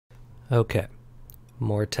Okay,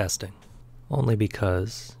 more testing. Only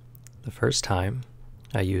because the first time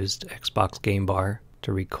I used Xbox Game Bar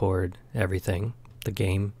to record everything, the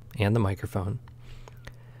game and the microphone.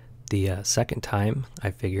 The second time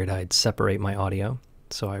I figured I'd separate my audio,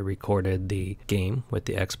 so I recorded the game with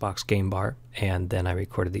the Xbox Game Bar, and then I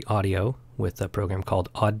recorded the audio with a program called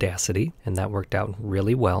Audacity, and that worked out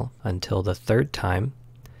really well until the third time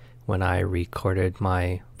when I recorded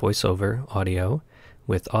my voiceover audio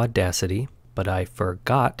with Audacity, but I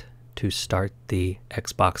forgot to start the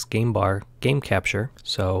Xbox Game Bar game capture,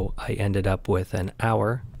 so I ended up with an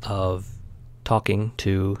hour of talking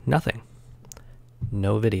to nothing.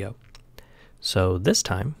 No video. So this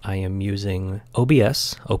time I am using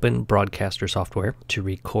OBS, Open Broadcaster Software, to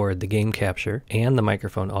record the game capture and the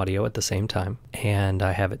microphone audio at the same time. And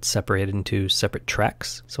I have it separated into separate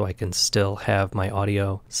tracks, so I can still have my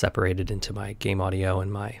audio separated into my game audio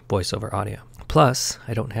and my voiceover audio. Plus,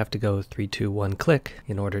 I don't have to go 3, 2, 1 click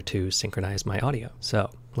in order to synchronize my audio. So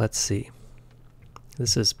let's see.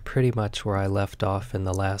 This is pretty much where I left off in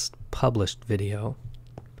the last published video.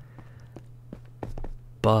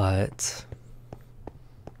 But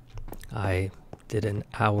I did an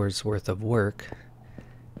hour's worth of work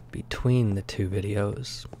between the two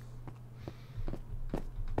videos.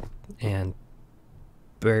 And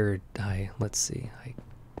let's see, I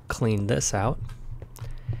cleaned this out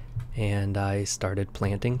and I started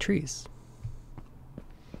planting trees,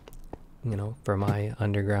 for my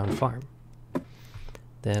underground farm.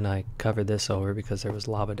 Then I covered this over because there was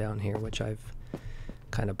lava down here, which I've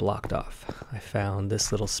kind of blocked off. I found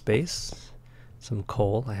this little space, some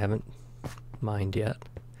coal I haven't mined yet,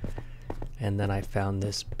 and then I found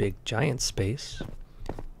this big giant space,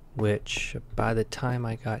 which by the time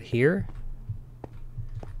I got here,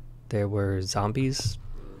 there were zombies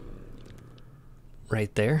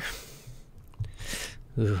right there.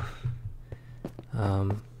 Ooh.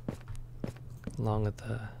 Along with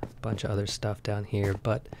a bunch of other stuff down here,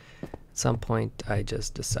 but at some point I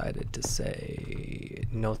just decided to say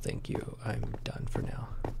no thank you, I'm done for now,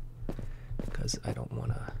 because I don't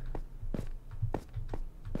want to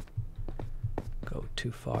go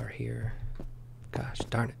too far here. Gosh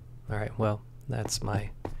darn it. Alright, well, that's my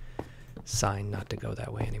sign not to go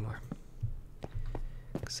that way anymore,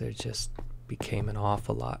 because there just became an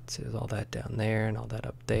awful lot. So there's all that down there and all that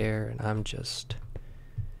up there, and I'm just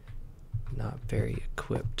not very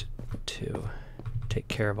equipped to take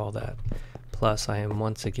care of all that. Plus, I am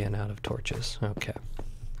once again out of torches. Okay.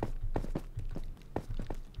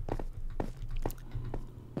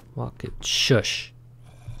 Walk it. Shush.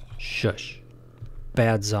 Shush.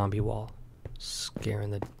 Bad zombie wall.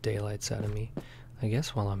 Scaring the daylights out of me. I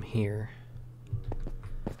guess while I'm here,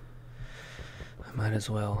 I might as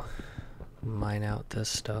well mine out this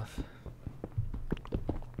stuff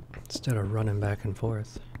instead of running back and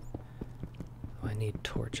forth. I need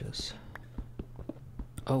torches.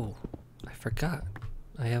 Oh, I forgot.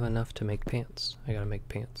 I have enough to make pants. I gotta make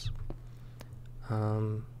pants.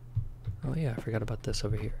 Oh yeah, I forgot about this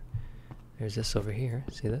over here. There's this over here.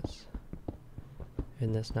 See this?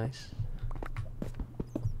 Isn't this nice?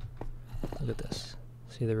 Look at this.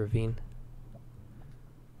 See the ravine?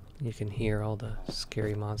 You can hear all the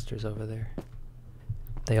scary monsters over there.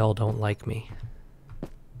 They all don't like me.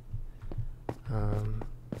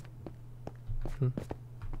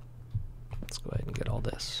 Let's go ahead and get all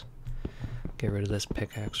this. Get rid of this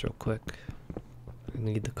pickaxe real quick. I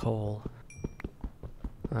need the coal.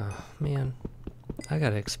 Oh, man. I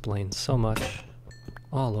gotta explain so much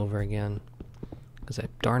all over again, because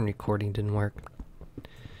that darn recording didn't work.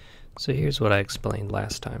 So here's what I explained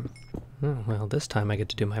last time. Oh, well, this time I get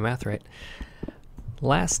to do my math right.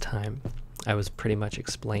 Last time, I was pretty much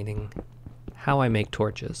explaining how I make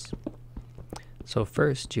torches. So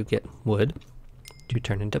first, you get wood, you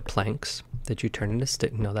turn into planks, that you turn into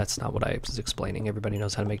stick. No, that's not what I was explaining. Everybody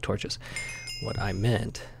knows how to make torches. What I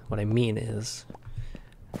mean is,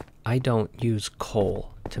 I don't use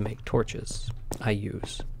coal to make torches. I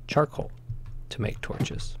use charcoal to make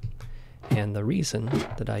torches. And the reason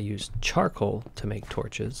that I use charcoal to make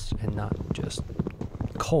torches and not just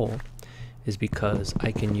coal is because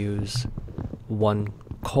I can use one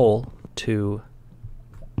coal to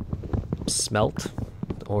smelt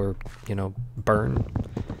or, burn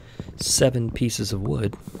 7 pieces of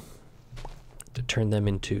wood to turn them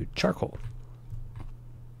into charcoal.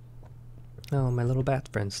 Oh, my little bat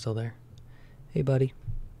friend's still there. Hey, buddy.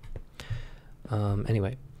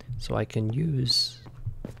 Anyway, so I can use...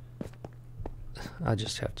 I'll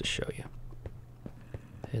just have to show you.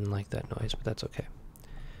 I didn't like that noise, but that's okay.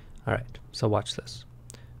 Alright, so watch this.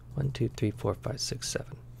 1, 2, 3, 4, 5, 6,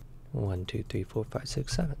 7. 1, 2, 3, 4, 5,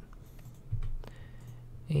 6, 7.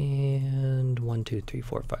 And 1, 2, 3,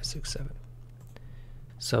 4, 5, 6, 7.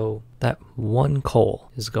 So that one coal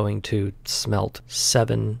is going to smelt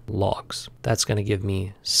 7 logs. That's going to give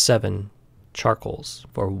me 7 charcoals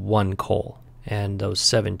for one coal. And those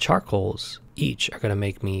 7 charcoals each are going to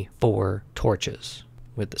make me 4 torches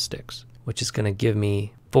with the sticks, which is going to give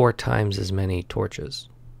me 4 times as many torches.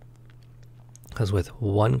 Because with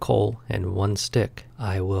 1 coal and 1 stick,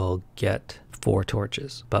 I will get 4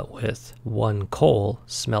 torches. But with 1 coal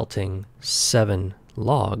smelting 7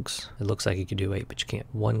 logs, it looks like you could do 8, but you can't.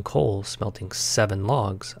 1 coal smelting 7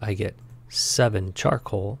 logs, I get 7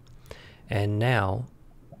 charcoal. And now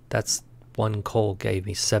that's 1 coal gave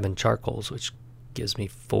me 7 charcoals, which gives me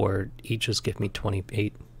 4, each just give me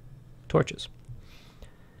 28 torches.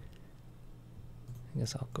 I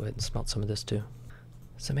guess I'll go ahead and smelt some of this too.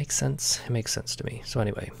 Does that make sense? It makes sense to me. So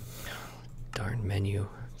anyway, darn menu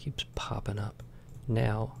keeps popping up.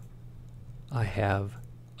 Now I have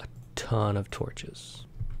a ton of torches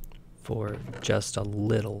for just a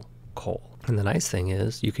little coal. And the nice thing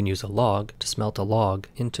is you can use a log to smelt a log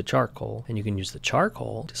into charcoal, and you can use the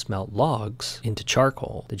charcoal to smelt logs into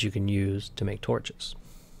charcoal that you can use to make torches.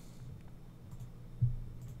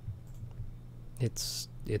 It's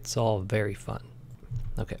all very fun.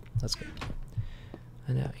 Okay, that's good.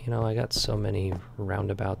 And you know, I got so many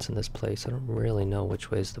roundabouts in this place, I don't really know which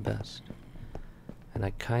way is the best. And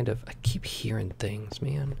I keep hearing things,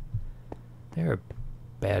 man. There are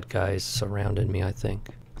bad guys surrounding me, I think.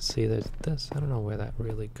 See, there's this. I don't know where that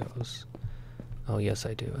really goes. Oh, yes,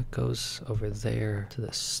 I do. It goes over there to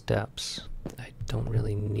the steps. I don't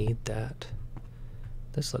really need that.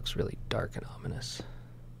 This looks really dark and ominous.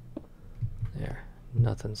 There.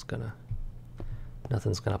 Nothing's gonna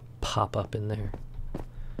pop up in there.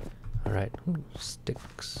 Alright.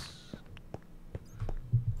 Sticks.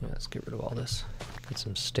 Yeah, let's get rid of all this. Get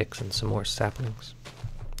some sticks and some more saplings.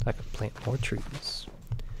 I can plant more trees.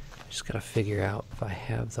 Just gotta figure out if I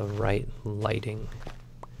have the right lighting.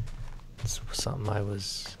 It's something I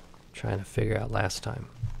was trying to figure out last time.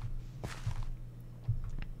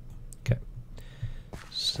 Okay.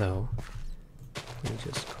 So, we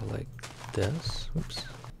just go like this. Oops.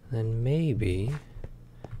 Then maybe,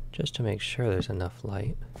 just to make sure there's enough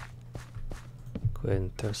light, go ahead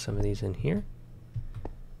and throw some of these in here.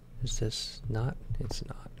 Is this not? It's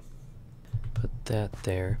not. Put that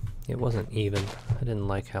there. It wasn't even. I didn't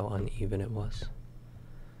like how uneven it was.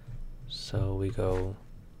 So we go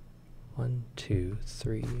 1, 2,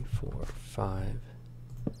 3, 4, 5.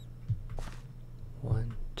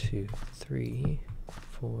 1, 2, 3,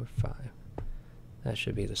 4, 5. That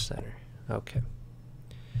should be the center. Okay.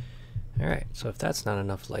 Alright, so if that's not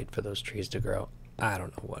enough light for those trees to grow, I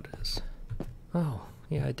don't know what is. Oh,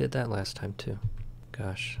 yeah, I did that last time too.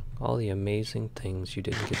 Gosh, all the amazing things you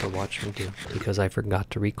didn't get to watch me do because I forgot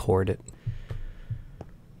to record it.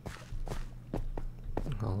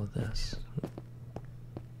 All of this.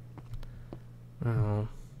 Oh,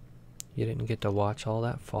 you didn't get to watch all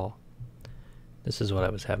that fall. This is what I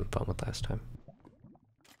was having fun with last time.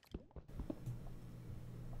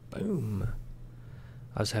 Boom.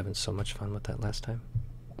 I was having so much fun with that last time.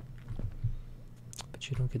 But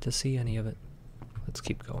you don't get to see any of it. Let's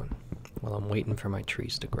keep going while I'm waiting for my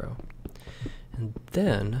trees to grow. And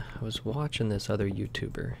then I was watching this other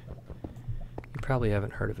YouTuber. You probably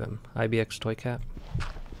haven't heard of him. IBX Toycat.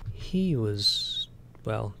 He was,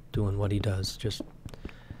 well, doing what he does, just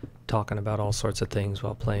talking about all sorts of things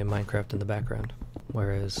while playing Minecraft in the background.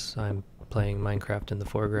 Whereas I'm playing Minecraft in the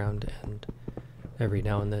foreground and every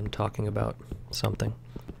now and then talking about something.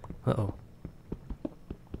 Uh-oh.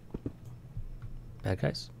 Bad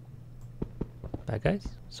guys? Bad guys?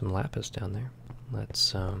 Some lapis down there.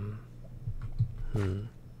 Let's, Another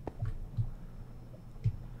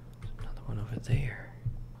one over there.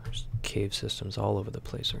 There's cave systems all over the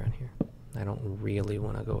place around here. I don't really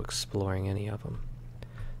want to go exploring any of them,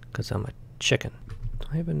 because I'm a chicken.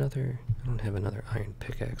 I don't have another iron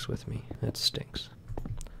pickaxe with me. That stinks.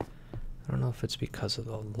 I don't know if it's because of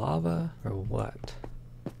the lava or what.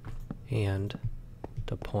 And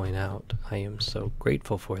to point out, I am so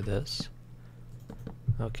grateful for this.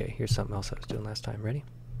 Okay, here's something else I was doing last time. Ready?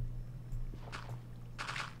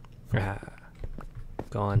 Ah,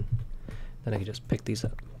 gone. Then I can just pick these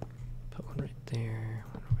up. Put one right there,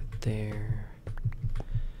 one over there.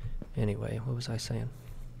 Anyway, what was I saying?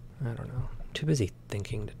 I don't know. I'm too busy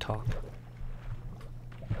thinking to talk.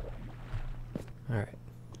 Alright.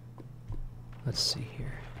 Let's see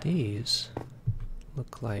here. These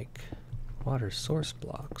look like water source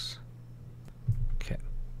blocks. Okay.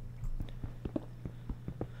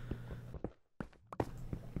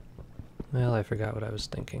 Well, I forgot what I was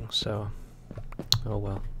thinking, so Oh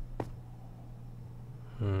well.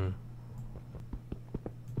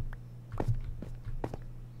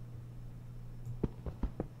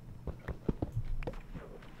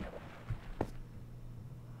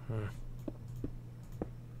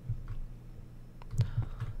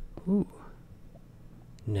 Ooh.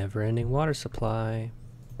 Never-ending water supply.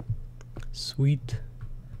 Sweet.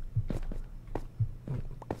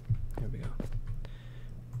 There we go.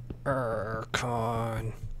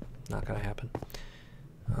 Con. Not gonna happen.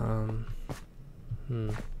 Uh-oh.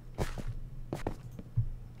 I'm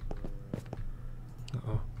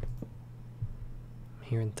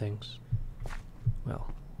hearing things.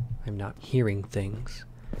 Well, I'm not hearing things,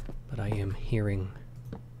 but I am hearing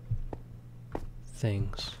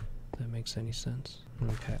things. If that makes any sense.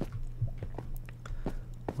 Okay.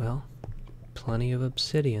 Well, plenty of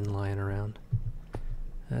obsidian lying around.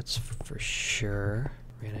 That's for sure.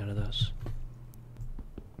 Ran out of those.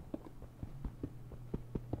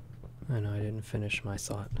 I know I didn't finish my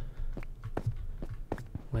thought.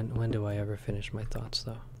 When do I ever finish my thoughts,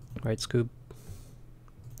 though? Right, Scoob?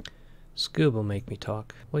 Scoob will make me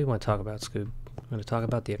talk. What do you want to talk about, Scoob? You want to talk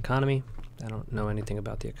about the economy? I don't know anything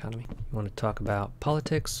about the economy. You want to talk about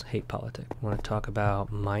politics? Hate politics. You want to talk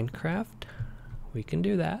about Minecraft? We can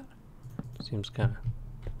do that. Seems kind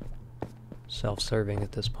of self-serving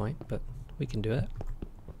at this point, but we can do it.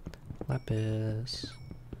 Lapis.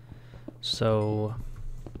 So,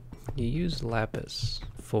 you use lapis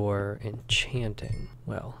for enchanting.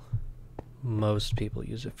 Well, most people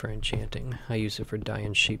use it for enchanting. I use it for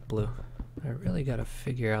dyeing sheep blue. I really gotta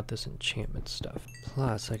figure out this enchantment stuff.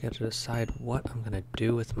 Plus, I gotta decide what I'm gonna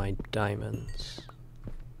do with my diamonds.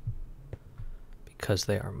 Because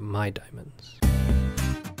they are my diamonds.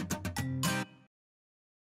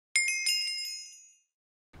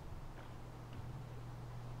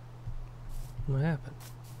 What happened?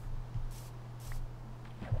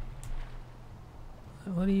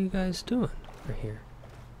 What are you guys doing over here?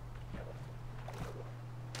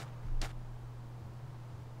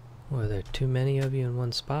 Were there too many of you in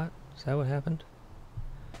one spot? Is that what happened?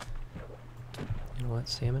 You know what,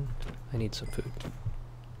 salmon? I need some food.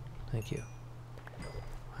 Thank you.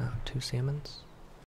 Wow, 2 salmons?